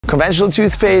Conventional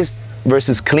toothpaste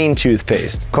versus clean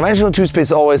toothpaste. Conventional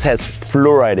toothpaste always has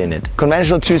fluoride in it.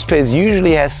 Conventional toothpaste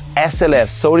usually has SLS,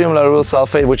 sodium lauryl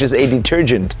sulfate, which is a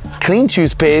detergent. Clean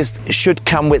toothpaste should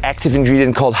come with active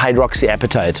ingredient called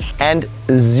hydroxyapatite and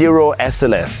zero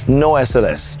SLS, no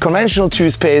SLS. Conventional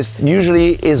toothpaste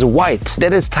usually is white.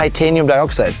 That is titanium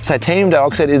dioxide. Titanium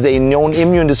dioxide is a known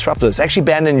immune disruptor. It's actually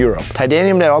banned in Europe.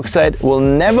 Titanium dioxide will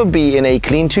never be in a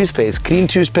clean toothpaste. Clean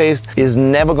toothpaste is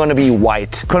never going to be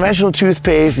white. Conventional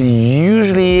toothpaste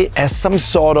usually has some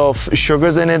sort of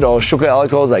sugars in it or sugar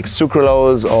alcohols like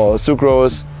sucralose or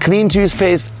sucrose. Clean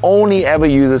toothpaste only ever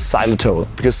uses xylitol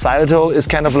because xylitol is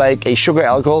kind of like a sugar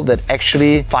alcohol that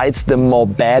actually fights the more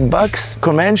bad bugs.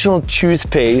 Conventional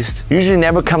toothpaste usually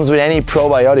never comes with any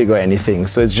probiotic or anything,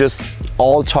 so it's just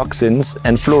all toxins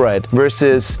and fluoride,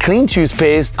 versus clean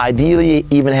toothpaste ideally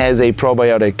even has a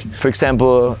probiotic, for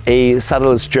example a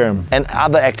subtlest germ and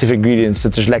other active ingredients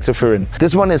such as lactoferrin.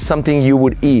 This one is something you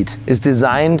would eat. It's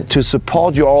designed to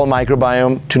support your oral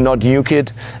microbiome, to not nuke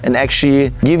it and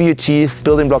actually give your teeth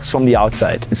building blocks from the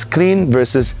outside. It's clean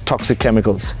versus toxic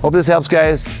chemicals. Hope this helps,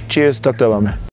 guys. Cheers, Dr. Obama.